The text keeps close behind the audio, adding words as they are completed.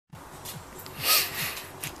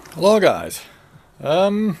Hello guys.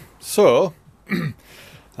 So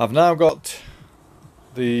I've now got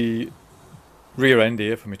the rear end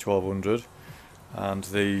here for my 1200 and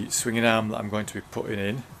the swinging arm that I'm going to be putting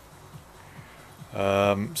in.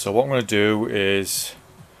 So what I'm going to do is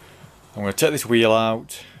I'm going to take this wheel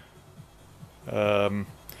out,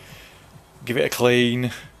 give it a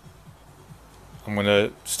clean. I'm going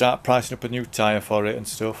to start pricing up a new tyre for it and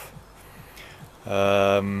stuff.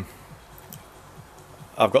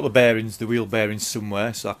 I've got the bearings, the wheel bearings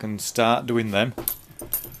somewhere, so I can start doing them,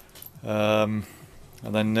 and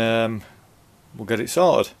then we'll get it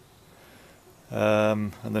sorted.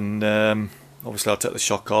 And then obviously I'll take the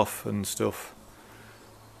shock off and stuff,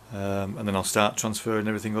 and then I'll start transferring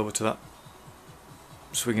everything over to that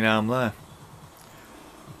swinging arm there.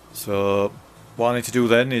 So what I need to do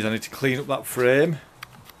then is I need to clean up that frame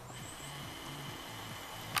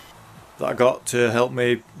that I got to help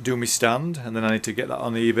me do my stand, and then I need to get that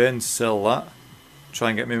on eBay and sell that, try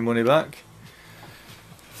and get my money back.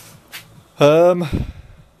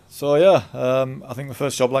 So yeah, I think the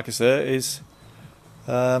first job, like I say, is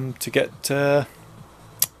to get the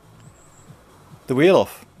wheel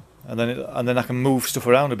off, and then I can move stuff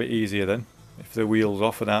around a bit easier then if the wheel's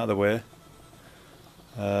off and out of the way.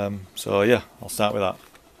 So yeah, I'll start with that.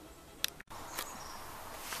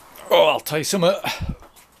 Oh, I'll tell you something.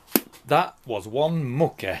 That was one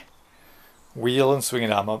mucky wheel and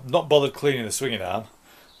swinging arm. I've not bothered cleaning the swinging arm,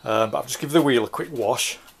 but I've just given the wheel a quick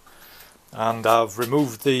wash, and I've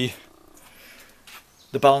removed the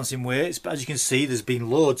balancing weights. But as you can see, there's been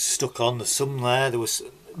loads stuck on. There's some there. There was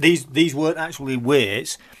these weren't actually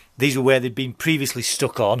weights. These were where they'd been previously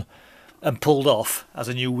stuck on and pulled off as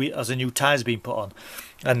a new tire's been put on.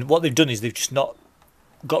 And what they've done is they've just not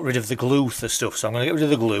got rid of the glue for stuff. So I'm going to get rid of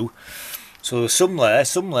the glue. So there was some there,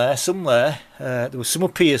 some there, some there. There was some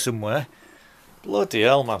up here somewhere. Bloody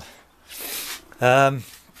hell, man.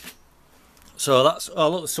 So that's, oh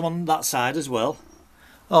look, there's some on that side as well.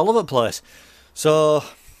 Oh, love the place. So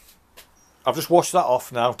I've just washed that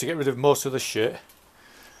off now to get rid of most of the shit.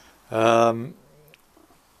 Obviously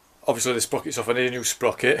the sprocket's off. I need a new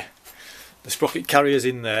sprocket. The sprocket carrier's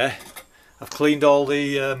in there. I've cleaned all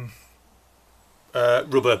the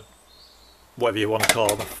rubber, whatever you want to call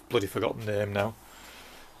them. I've bloody forgotten the name now.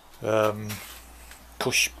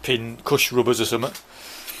 Cush rubbers or something.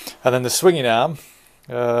 And then the swinging arm,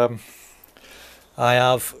 I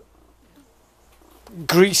have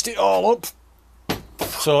greased it all up.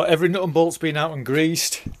 So every nut and bolt's been out and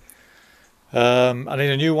greased. I need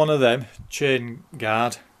a new one of them, chain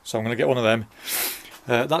guard. So I'm going to get one of them.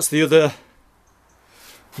 That's the other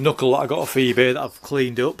knuckle that I got off eBay that I've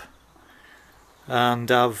cleaned up.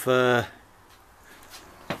 And I've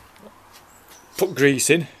put grease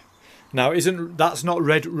in. Now that's not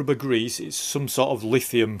red rubber grease, it's some sort of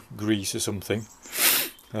lithium grease or something.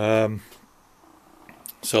 So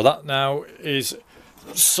that now is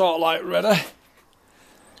sort of like ready,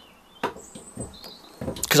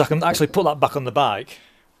 because I can actually put that back on the bike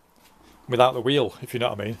without the wheel, if you know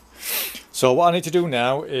what I mean. So what I need to do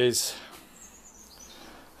now is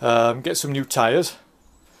get some new tyres.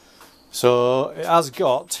 So it has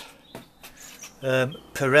got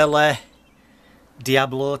Pirelli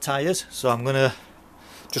Diablo tyres, so I'm going to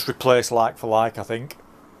just replace like for like, I think,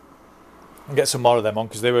 and get some more of them on,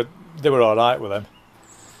 because they were alright with them.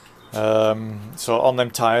 So on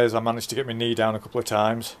them tyres I managed to get my knee down a couple of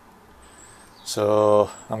times,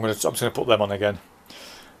 so I'm just going to put them on again.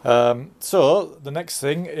 So the next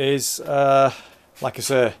thing is, like I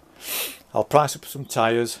say, I'll price up some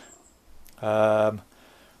tyres, and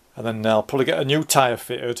then I'll probably get a new tyre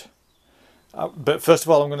fitted. But first of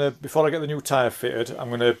all, before I get the new tyre fitted, I'm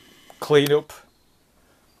going to clean up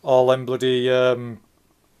all them bloody them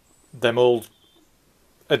old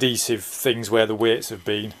adhesive things where the weights have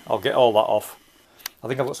been. I'll get all that off. I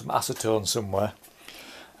think I've got some acetone somewhere.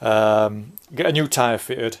 Get a new tyre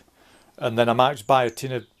fitted, and then I might just buy a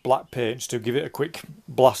tin of black paint to give it a quick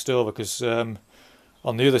blast over, because on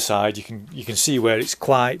the other side you can see where it's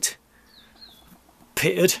quite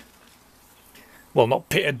pitted. Well, not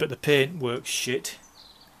pitted, but the paint works shit.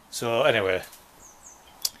 So anyway,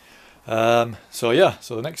 so yeah,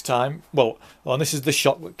 so the next time, well, and this is the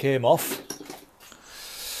shock that came off.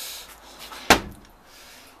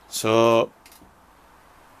 So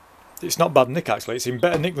it's not bad nick actually. It's in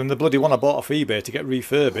better nick than the bloody one I bought off eBay to get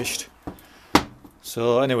refurbished.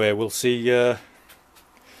 So anyway, we'll see what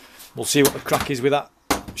the crack is with that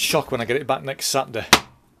shock when I get it back next Saturday.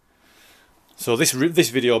 So this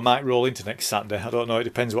video might roll into next Saturday. I don't know, it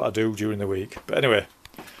depends what I do during the week. But anyway,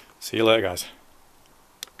 see you later guys.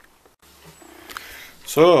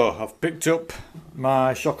 So I've picked up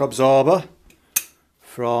my shock absorber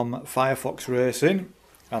from Firefox Racing,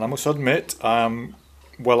 and I must admit I am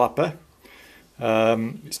well happy.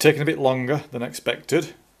 It's taken a bit longer than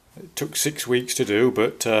expected. It took 6 weeks to do,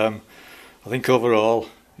 but I think overall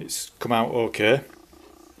it's come out okay.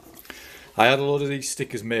 I had a load of these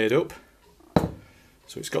stickers made up,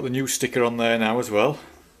 so it's got the new sticker on there now as well,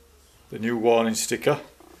 the new warning sticker,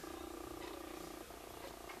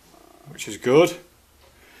 which is good.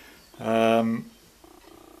 And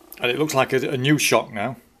it looks like a new shock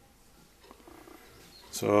now,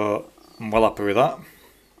 so I'm well happy with that.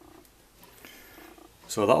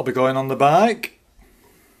 So that'll be going on the bike.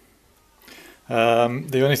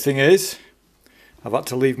 The only thing is, I've had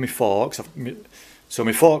to leave my forks. So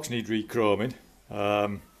my forks need re-chroming.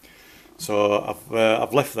 So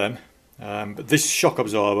I've left them. But this shock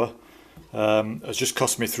absorber has just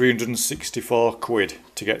cost me 364 quid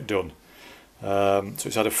to get done. So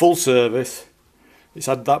it's had a full service. It's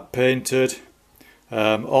had that painted,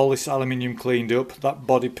 all this aluminium cleaned up, that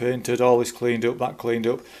body painted, all this cleaned up, that cleaned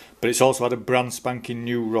up. But it's also had a brand spanking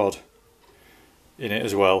new rod in it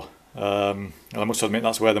as well. And I must admit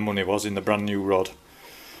that's where the money was, in the brand new rod.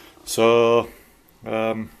 So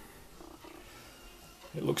it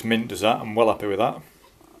looks mint, does that? I'm well happy with that.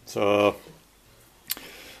 So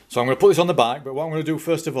I'm going to put this on the bike, but what I'm going to do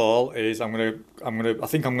first of all is I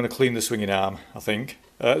think I'm going to clean the swinging arm.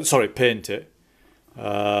 Sorry, paint it.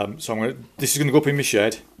 So this is going to go up in my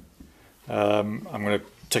shed. I'm going to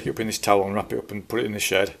take it up in this towel and wrap it up and put it in the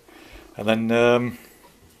shed, and then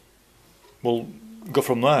we'll go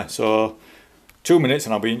from there. So 2 minutes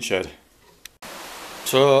and I'll be in shed.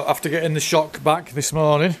 So after getting the shock back this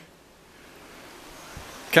morning,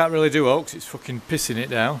 can't really do it because it's fucking pissing it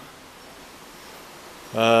down.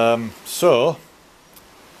 So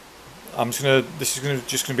I'm just gonna. This is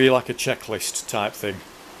just gonna be like a checklist type thing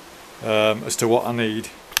as to what I need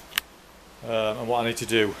and what I need to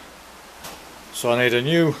do. So I need a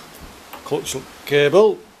new clutch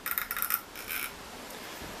cable.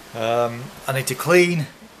 I need to clean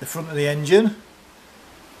the front of the engine.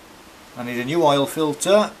 I need a new oil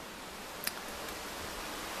filter.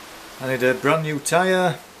 I need a brand new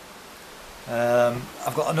tyre.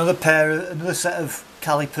 I've got another set of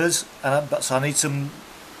calipers, so I need some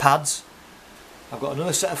pads. I've got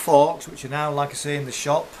another set of forks, which are now, like I say, in the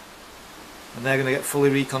shop, and they're going to get fully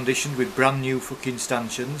reconditioned with brand new fucking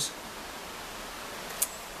stanchions.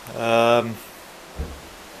 My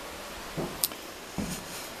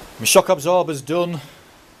shock absorber's done.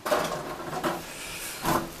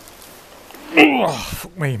 Oh,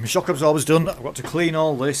 fuck me, my shock absorber's done. I've got to clean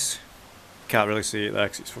all this. Can't really see it there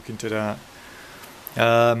because it's fucking too dark.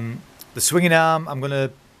 The swinging arm, I'm going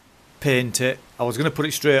to paint it. I was going to put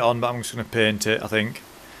it straight on, but I'm just going to paint it, I think.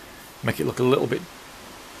 Make it look a little bit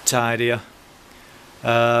tidier.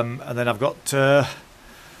 And then I've got my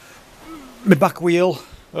back wheel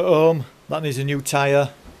at home. That needs a new tyre.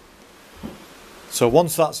 So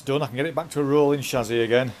once that's done, I can get it back to a rolling chassis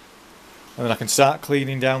again. And then I can start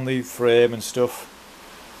cleaning down the frame and stuff.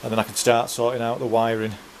 And then I can start sorting out the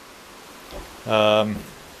wiring. To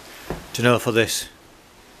know for this.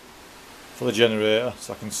 For the generator,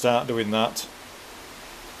 so I can start doing that,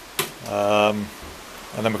 and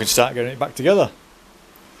then we can start getting it back together.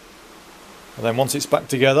 And then once it's back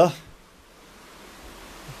together,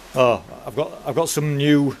 I've got some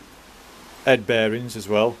new head bearings as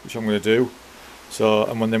well, which I'm going to do. So,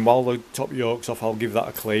 and then while the top yoke's off, I'll give that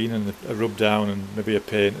a clean and a rub down and maybe a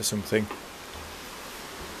paint or something.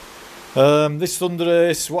 This Thunder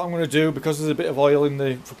Ace, what I'm going to do, because there's a bit of oil in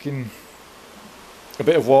the a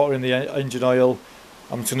bit of water in the engine oil,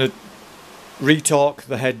 I'm just going to re-torque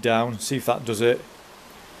the head down, see if that does it.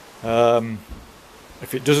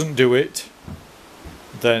 If it doesn't do it,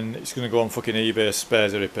 then it's going to go on fucking eBay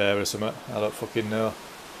spares a repair or something. I don't fucking know.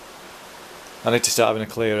 I need to start having a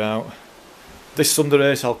clear out. This Thunder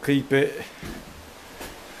Ace, I'll keep it.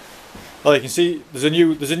 Well, you can see there's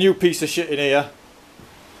a new piece of shit in here.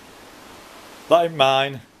 That ain't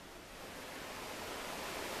mine.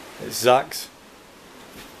 It's Zach's.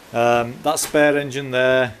 That spare engine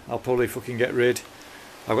there, I'll probably fucking get rid.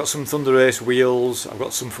 I've got some Thunder Ace wheels, I've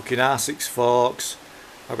got some fucking R6 forks,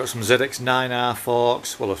 I've got some ZX12R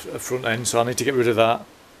forks, well a front end, so I need to get rid of that.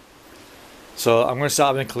 So I'm going to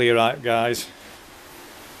start having a clear out, guys.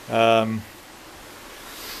 I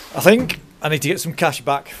think I need to get some cash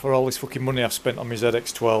back for all this fucking money I've spent on my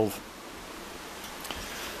ZX12.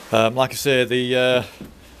 Like I say, the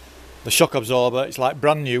shock absorber, it's like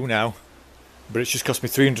brand new now, but it's just cost me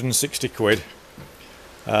 360 quid.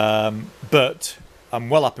 But I'm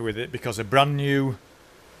well happy with it because a brand new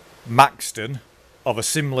Maxton of a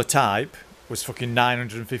similar type was fucking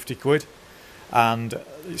 950 quid, and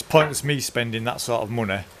it's pointless me spending that sort of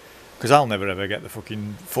money because I'll never ever get the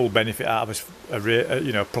fucking full benefit out of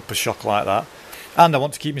a proper shock like that, and I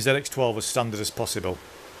want to keep my ZX12 as standard as possible.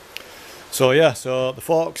 So yeah, so the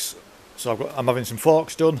forks, so I'm having some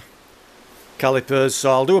forks done, calipers,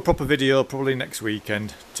 so I'll do a proper video probably next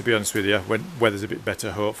weekend, to be honest with you, when weather's a bit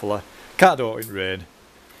better, hopefully. Can't do it in rain,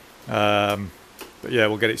 but yeah,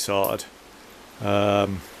 we'll get it sorted.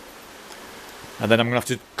 And then I'm going to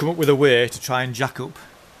have to come up with a way to try and jack up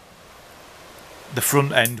the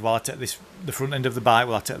front end while I take the front end of the bike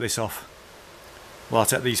while I take this off, while I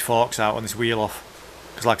take these forks out and this wheel off,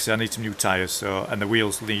 because like I said, I need some new tyres, so, and the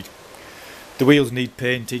wheels need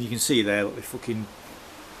painting. You can see there, look, they fucking,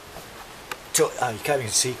 you can't even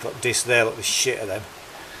see got disc there, look, the shit of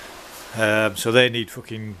them. So they need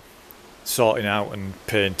fucking sorting out and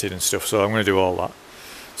painting and stuff, so I'm going to do all that.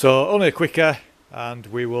 So only a quicker, and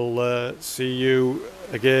we will see you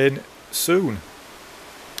again soon.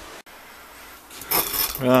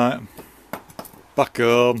 Right, back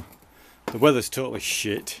home. The weather's totally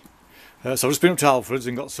shit. So I've just been up to Alfred's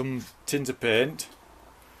and got some tins of paint,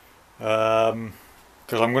 because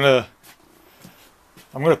I'm gonna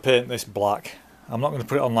paint this black. I'm not going to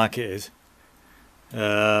put it on like it is. So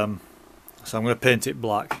I'm going to paint it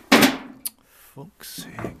black. Fuck's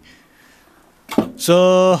sake.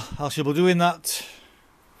 So I shall be doing that.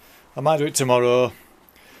 I might do it tomorrow.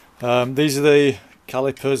 These are the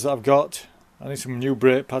calipers that I've got. I need some new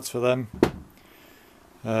brake pads for them.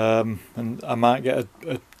 And I might get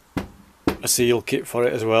a seal kit for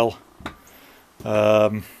it as well.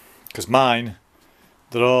 Because mine,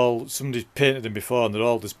 somebody's painted them before and they're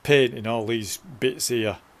all just painting all these bits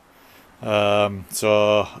here.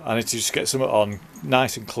 So I need to just get something on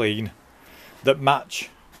nice and clean that match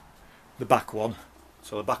the back one.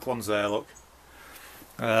 So the back one's there, look.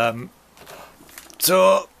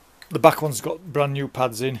 So the back one's got brand new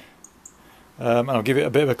pads in, and I'll give it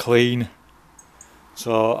a bit of a clean.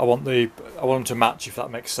 So I want them to match, if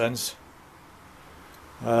that makes sense.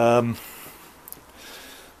 So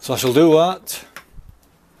I shall do that,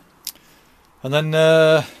 and then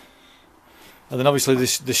obviously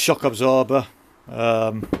this shock absorber.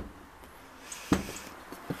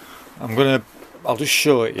 I'll just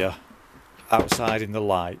show it you outside in the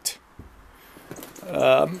light,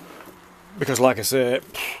 because like I say,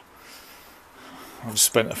 I've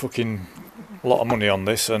spent a fucking lot of money on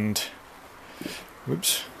this, and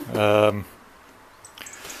whoops.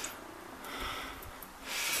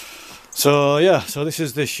 So yeah, so this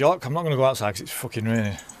is this shock. I'm not going to go outside because it's fucking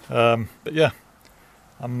raining, but yeah,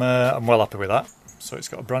 I'm well happy with that. So it's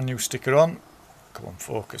got a brand new sticker on. Come on,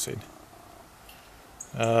 focus in.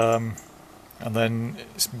 And then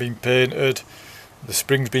it's been painted, the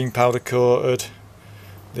spring's been powder coated,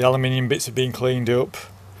 the aluminium bits have been cleaned up,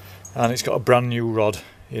 and it's got a brand new rod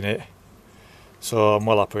in it. So I'm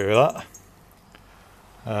well happy with that.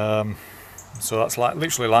 So that's like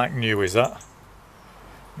literally like new, is that?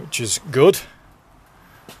 Which is good.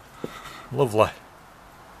 Lovely.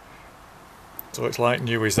 So it's like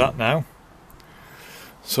new, is that now?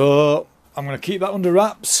 So I'm going to keep that under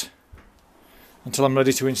wraps until I'm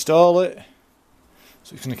ready to install it.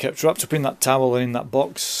 So it's going to get wrapped up in that towel and in that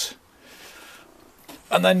box.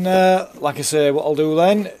 And then, like I say, what I'll do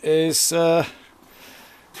then is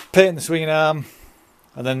paint the swinging arm,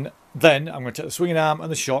 and then I'm going to take the swinging arm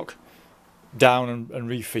and the shock down and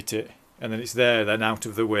refit it, and then it's there then out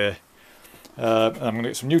of the way. And I'm going to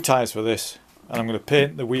get some new tyres for this, and I'm going to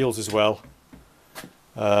paint the wheels as well,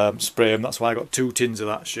 spray them. That's why I got 2 tins of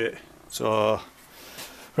that shit. So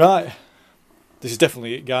right, this is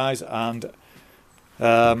definitely it, guys, and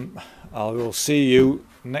I will see you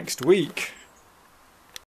next week.